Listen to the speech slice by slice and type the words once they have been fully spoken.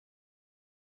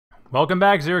Welcome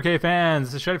back, 0K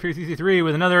fans. This is Shadowfury333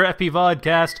 with another Fpvod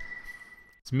cast.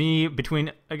 It's me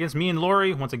against me and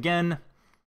Lauri once again.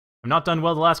 I've not done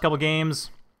well the last couple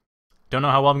games. Don't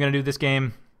know how well I'm gonna do this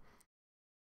game.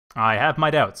 I have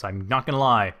my doubts. I'm not gonna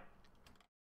lie.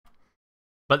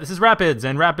 But this is Rapids,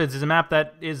 and Rapids is a map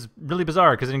that is really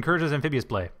bizarre because it encourages amphibious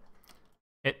play.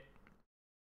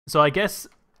 So I guess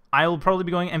I will probably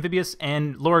be going amphibious,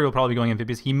 and Lauri will probably be going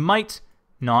amphibious. He might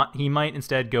not. He might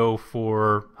instead go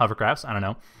for hovercrafts. I don't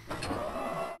know.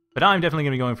 But I'm definitely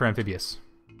going to be going for amphibious.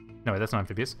 No, that's not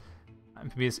amphibious.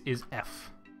 Amphibious is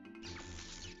F.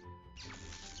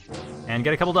 And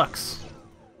get a couple ducks.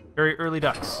 Very early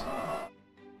ducks.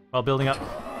 While building up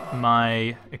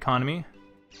my economy.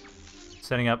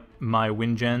 Setting up my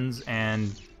wind gens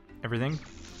and everything.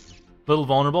 A little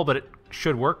vulnerable, but it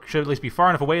should work. Should at least be far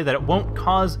enough away that it won't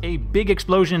cause a big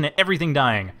explosion and everything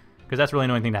dying. Because that's a really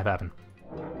annoying thing to have happen.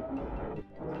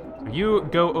 So you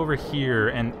go over here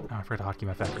and... Oh, I forgot to hotkey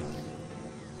my factory.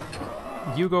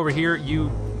 You go over here,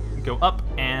 you go up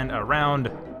and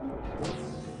around.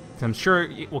 I'm sure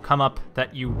it will come up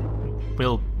that you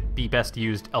will be best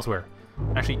used elsewhere.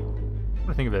 Actually, what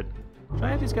do I think of it? Should I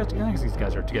have these guys together? I guess these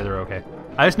guys are together okay.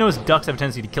 I just noticed ducks have a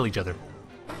tendency to kill each other.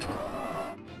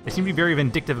 They seem to be very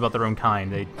vindictive about their own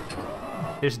kind. They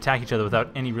just attack each other without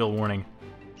any real warning.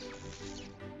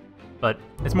 But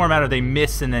it's more a matter of they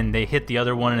miss and then they hit the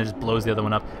other one and it just blows the other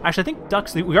one up. Actually, I think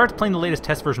ducks... We are playing the latest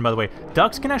test version, by the way.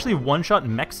 Ducks can actually one-shot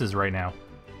mexes right now.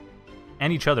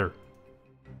 And each other.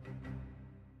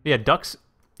 Yeah, ducks...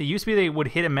 It used to be they would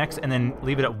hit a mex and then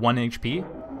leave it at 1 HP.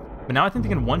 But now I think they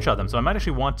can one-shot them. So I might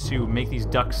actually want to make these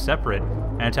ducks separate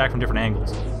and attack from different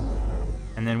angles.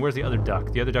 And then where's the other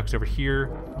duck? The other duck's over here.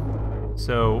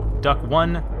 So duck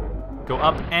 1, go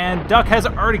up, and duck has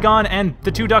already gone, and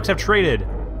the two ducks have traded.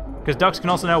 Because ducks can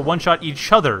also now one-shot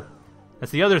each other.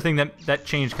 That's the other thing that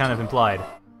change kind of implied.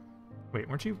 Wait,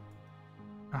 weren't you...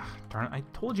 Ah, darn it, I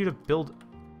told you to build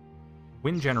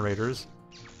wind generators,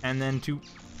 and then to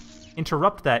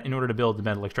interrupt that in order to build the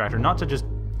metal extractor, not to just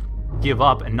give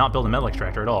up and not build a metal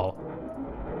extractor at all.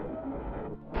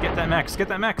 Get that mech, get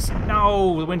that mech!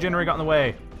 No, the wind generator got in the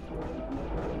way.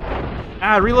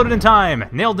 Ah, reloaded in time!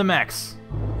 Nailed the mechs!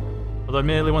 Although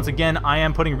admittedly, once again, I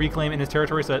am putting reclaim in his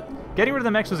territory, so that getting rid of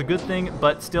the mechs was a good thing,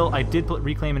 but still, I did put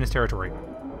reclaim in his territory.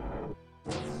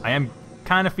 I am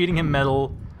kind of feeding him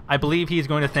metal. I believe he's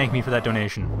going to thank me for that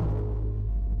donation.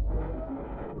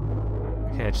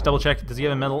 Okay, just double check. Does he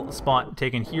have a metal spot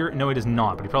taken here? No, he does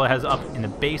not, but he probably has up in the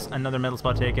base another metal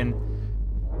spot taken.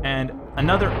 And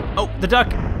another... Oh, the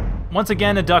duck! Once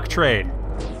again, a duck trade.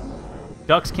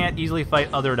 Ducks can't easily fight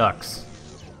other ducks.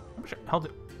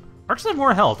 Archers have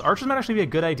more health. Archers might actually be a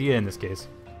good idea in this case.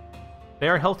 They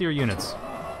are healthier units.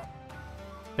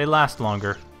 They last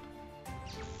longer.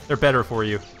 They're better for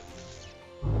you.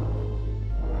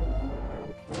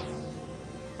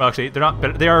 Well, actually, they're not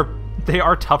better. They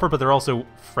are tougher, but they're also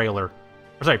frailer.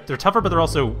 Or sorry, they're tougher, but they're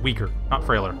also weaker, not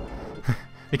frailer.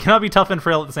 They cannot be tough and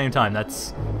frail at the same time.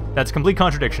 That's a complete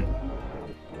contradiction.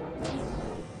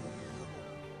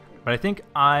 But I think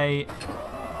I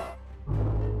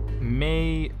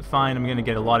may find I'm going to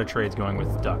get a lot of trades going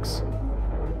with ducks.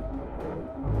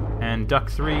 And duck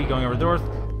 3 going over north.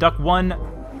 Duck 1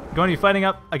 going to be fighting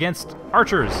up against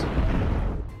archers.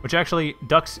 Which actually,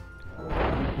 ducks...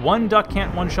 One duck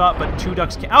can't one-shot, but two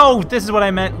ducks can... Oh, this is what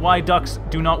I meant why ducks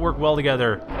do not work well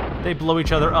together. They blow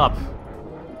each other up.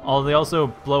 Although they also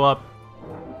blow up...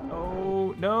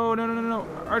 Oh, no, no, no, no, no.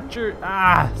 Archer...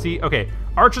 Ah, see, okay.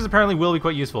 Archers apparently will be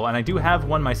quite useful, and I do have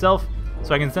one myself,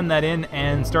 so I can send that in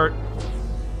and start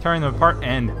tearing them apart.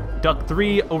 And duck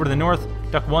 3 over to the north,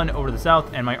 duck 1 over to the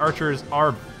south, and my archers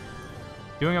are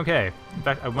doing okay. In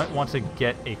fact, I might want to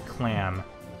get a clam.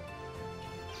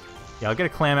 Yeah, I'll get a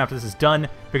clam after this is done,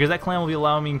 because that clam will be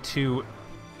allowing me to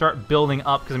start building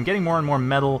up, because I'm getting more and more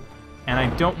metal, and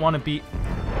I don't want to be...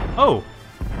 Oh!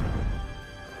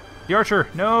 The archer!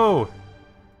 No!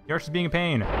 The archer's being a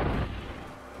pain.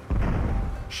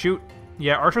 Shoot.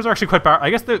 Yeah, archers are actually quite powerful.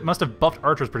 I guess they must have buffed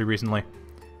archers pretty recently.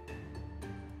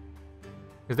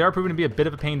 Because they are proven to be a bit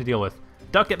of a pain to deal with.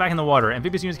 Duck, get back in the water.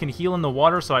 Amphibious units can heal in the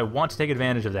water, so I want to take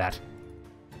advantage of that.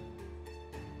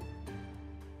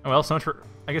 Oh well, so much for...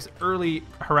 I guess early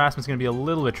harassment's going to be a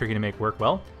little bit tricky to make work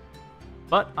well.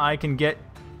 But I can get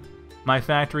my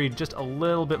factory just a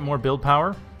little bit more build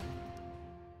power.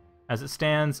 As it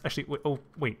stands... Actually, wait, oh,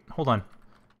 wait, hold on.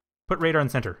 Put radar in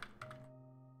the center.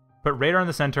 Put radar in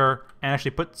the center, and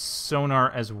actually put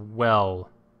sonar as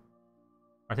well.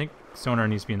 I think sonar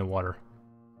needs to be in the water.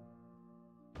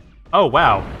 Oh,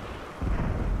 wow.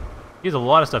 He has a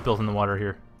lot of stuff built in the water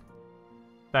here.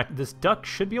 In fact, this duck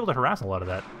should be able to harass a lot of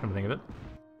that, come to think of it.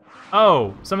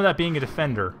 Oh, some of that being a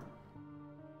defender.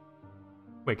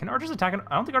 Wait, can archers attack?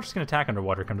 I don't think archers can attack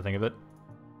underwater, come to think of it.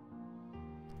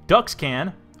 Ducks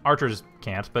can. Archers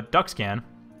can't, but ducks can.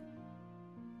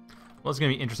 Well, it's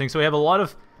going to be interesting. So we have a lot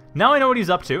of... Now I know what he's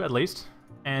up to, at least.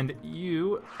 And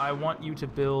you, I want you to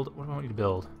build... What do I want you to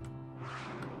build?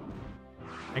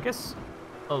 I guess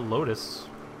a lotus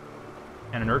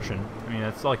and an urchin. I mean,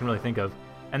 that's all I can really think of.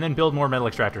 And then build more metal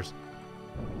extractors.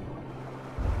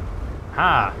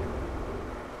 Ha!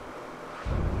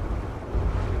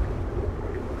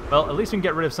 Well, at least we can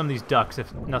get rid of some of these ducks,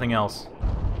 if nothing else.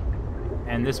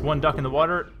 And this one duck in the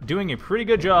water doing a pretty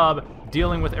good job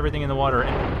dealing with everything in the water.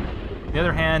 And on the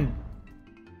other hand,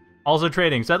 also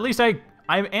trading. So at least I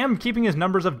am keeping his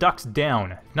numbers of ducks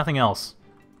down, if nothing else.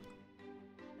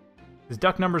 His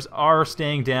duck numbers are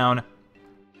staying down.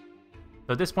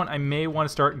 So at this point, I may want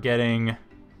to start getting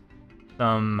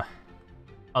some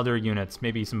other units.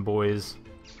 Maybe some boys.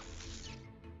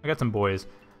 I got some boys.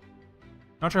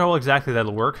 Not sure how exactly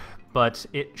that'll work, but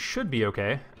it should be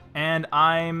okay. And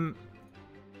I'm...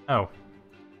 Oh.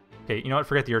 Okay, you know what?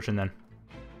 Forget the urchin then.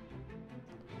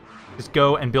 Just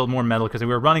go and build more metal, because we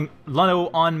were running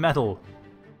low on metal.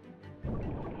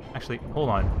 Actually, hold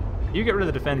on. You get rid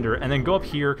of the defender, and then go up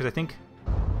here, because I think...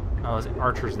 Oh, there's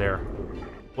archers there.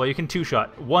 Well, you can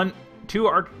two-shot.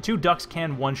 Two ducks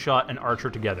can one-shot an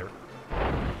archer together.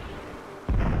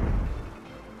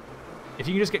 If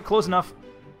you can just get close enough...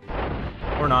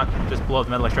 Or not. Just blow up the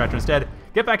metal extractor instead.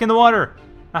 Get back in the water!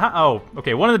 Aha. Oh,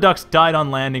 okay. One of the ducks died on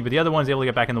landing, but the other one's able to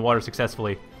get back in the water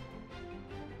successfully.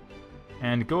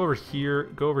 And go over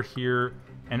here,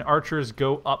 and archers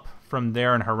go up from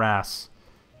there and harass.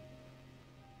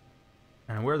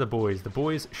 And where are the boys? The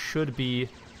boys should be...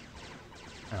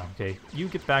 Oh, okay. You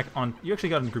get back on... You actually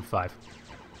got in group 5.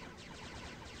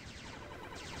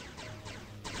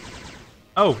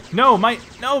 Oh, no, my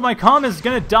comm is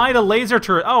gonna die to laser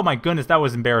turret. Oh my goodness, that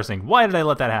was embarrassing. Why did I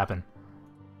let that happen?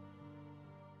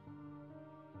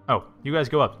 Oh, you guys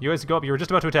go up. You guys go up. You were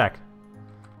just about to attack.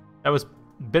 That was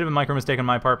a bit of a micro mistake on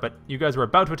my part, but you guys were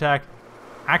about to attack.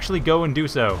 Actually go and do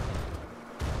so.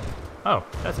 Oh,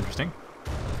 that's interesting.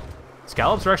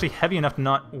 Scallops are actually heavy enough to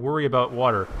not worry about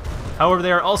water. However,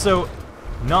 they are also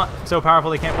not so powerful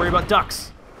they can't worry about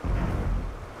ducks.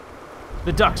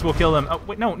 The ducks will kill them. Oh,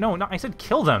 wait, no, I said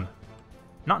kill them.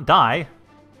 Not die.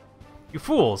 You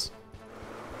fools.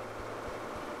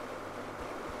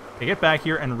 Okay, get back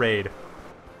here and raid.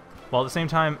 While at the same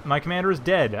time, my commander is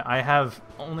dead. I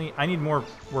need more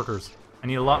workers. I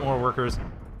need a lot more workers.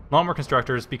 A lot more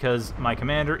constructors, because my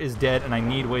commander is dead and I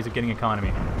need ways of getting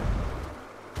economy.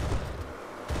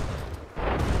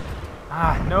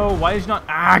 Ah, no, why did you not...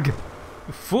 Ag!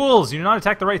 You fools! You do not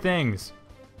attack the right things.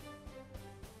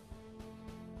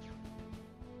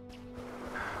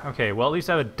 Okay, well, at least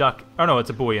I have a duck. Oh, no, it's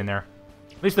a buoy in there.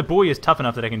 At least the buoy is tough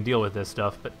enough that I can deal with this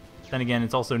stuff, but then again,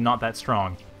 it's also not that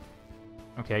strong.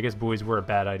 Okay, I guess buoys were a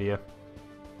bad idea.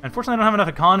 Unfortunately, I don't have enough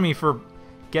economy for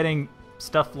getting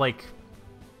stuff like,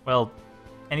 well,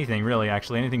 anything, really,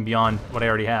 actually. Anything beyond what I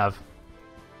already have.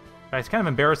 It's kind of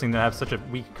embarrassing that I have such a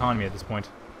weak economy at this point.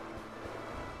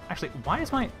 Actually, why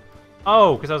is my...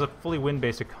 Oh, because I was a fully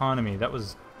wind-based economy. That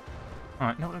was...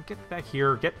 no, get back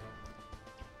here. Get...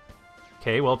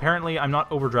 Okay, well, apparently I'm not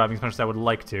overdriving as much as I would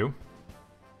like to.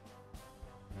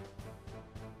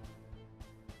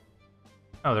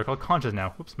 Oh, they're called conchas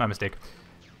now. Oops, my mistake.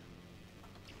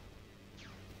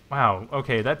 Wow,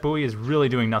 okay, that buoy is really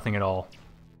doing nothing at all.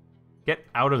 Get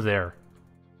out of there.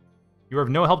 You are of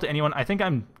no help to anyone. I think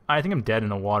I'm dead in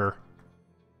the water.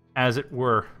 As it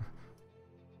were.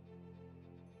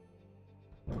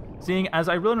 Seeing as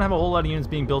I really don't have a whole lot of units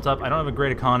being built up, I don't have a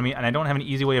great economy, and I don't have an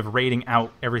easy way of raiding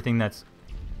out everything that's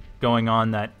going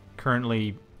on that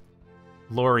currently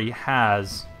Lauri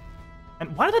has.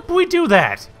 And why did that buoy do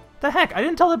that? The heck? I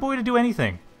didn't tell that buoy to do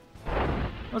anything.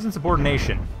 That was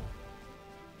insubordination.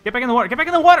 Get back in the water! Get back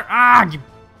in the water! Ah! You...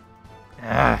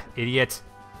 Ah, idiot.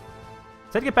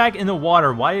 Said get back in the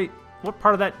water. Why? What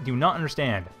part of that do you not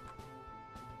understand?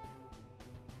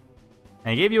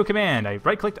 And I gave you a command. I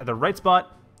right-clicked at the right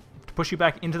spot to push you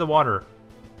back into the water.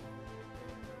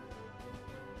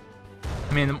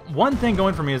 I mean, one thing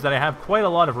going for me is that I have quite a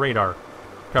lot of radar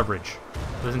coverage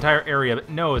for this entire area, but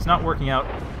no, it's not working out.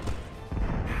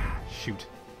 Shoot.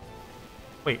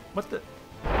 Wait, what's the...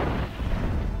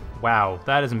 Wow,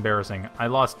 that is embarrassing. I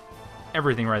lost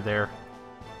everything right there.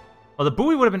 Well, the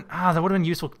buoy would have been... that would have been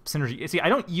useful synergy. You see, I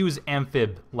don't use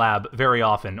Amphib Lab very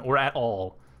often, or at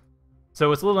all.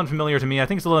 So it's a little unfamiliar to me. I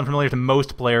think it's a little unfamiliar to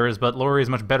most players, but Lauri is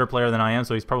a much better player than I am,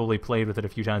 so he's probably played with it a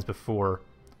few times before.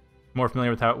 more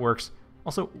familiar with how it works.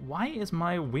 Also, why is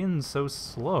my wind so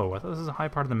slow? I thought this was a high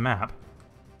part of the map.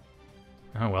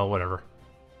 Oh well, whatever.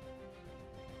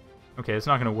 Okay, it's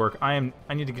not gonna work. I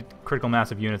need to get critical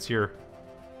mass of units here.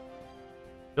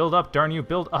 Build up, darn you,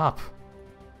 build up!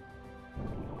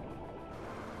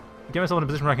 Get myself in a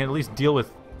position where I can at least deal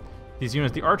with these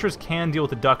units. The archers can deal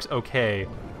with the ducks okay.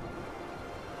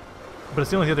 But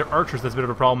it's dealing with the other archers that's a bit of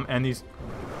a problem, and these...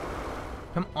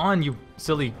 Come on, you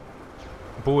silly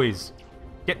boys.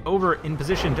 Get over in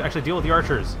position to actually deal with the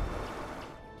archers.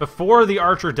 Before the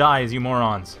archer dies, you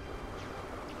morons.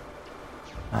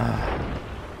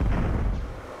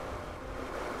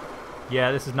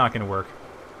 Yeah, this is not going to work.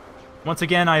 Once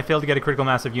again, I failed to get a critical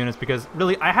mass of units because,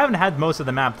 really, I haven't had most of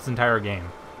the map this entire game.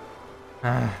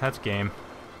 That's game.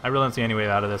 I really don't see any way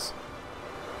out of this.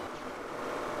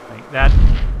 Like, that...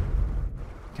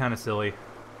 kind of silly.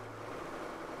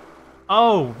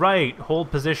 Oh, right!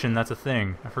 Hold position, that's a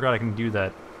thing. I forgot I can do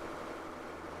that.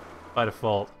 By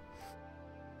default.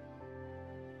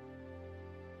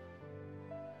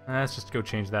 Let's just go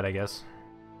change that, I guess.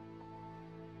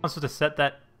 I'm supposed to set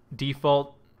that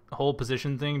default hold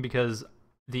position thing because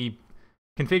the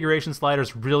configuration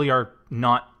sliders really are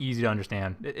not easy to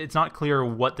understand. It's not clear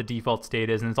what the default state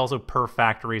is, and it's also per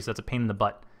factory, so that's a pain in the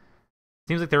butt.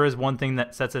 Seems like there is one thing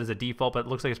that sets it as a default, but it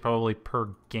looks like it's probably per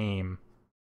game.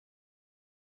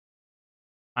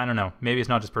 I don't know. Maybe it's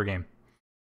not just per game.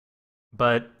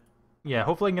 But, yeah,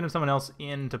 hopefully I can get someone else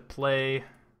in to play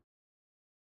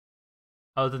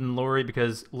other than Lauri,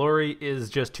 because Lauri is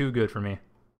just too good for me.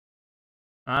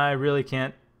 I really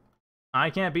can't... I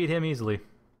can't beat him easily.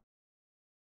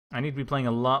 I need to be playing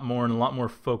a lot more in a lot more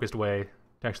focused way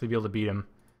to actually be able to beat him.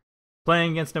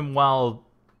 Playing against him while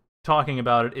talking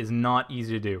about it is not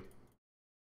easy to do.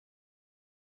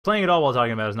 Playing it all while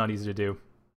talking about it is not easy to do.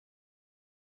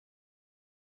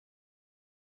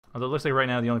 Although it looks like right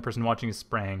now the only person watching is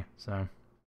Sprang, so...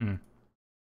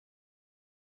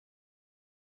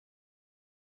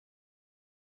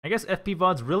 I guess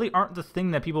Fpvods really aren't the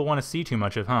thing that people want to see too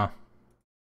much of, huh?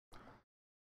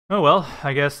 Oh well,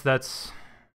 I guess that's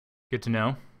good to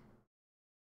know.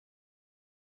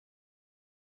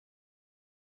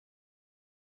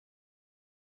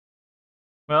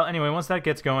 Well, anyway, once that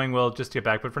gets going, we'll just get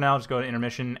back. But for now, just go to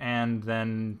intermission and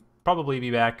then probably be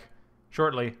back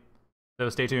shortly. So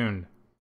stay tuned.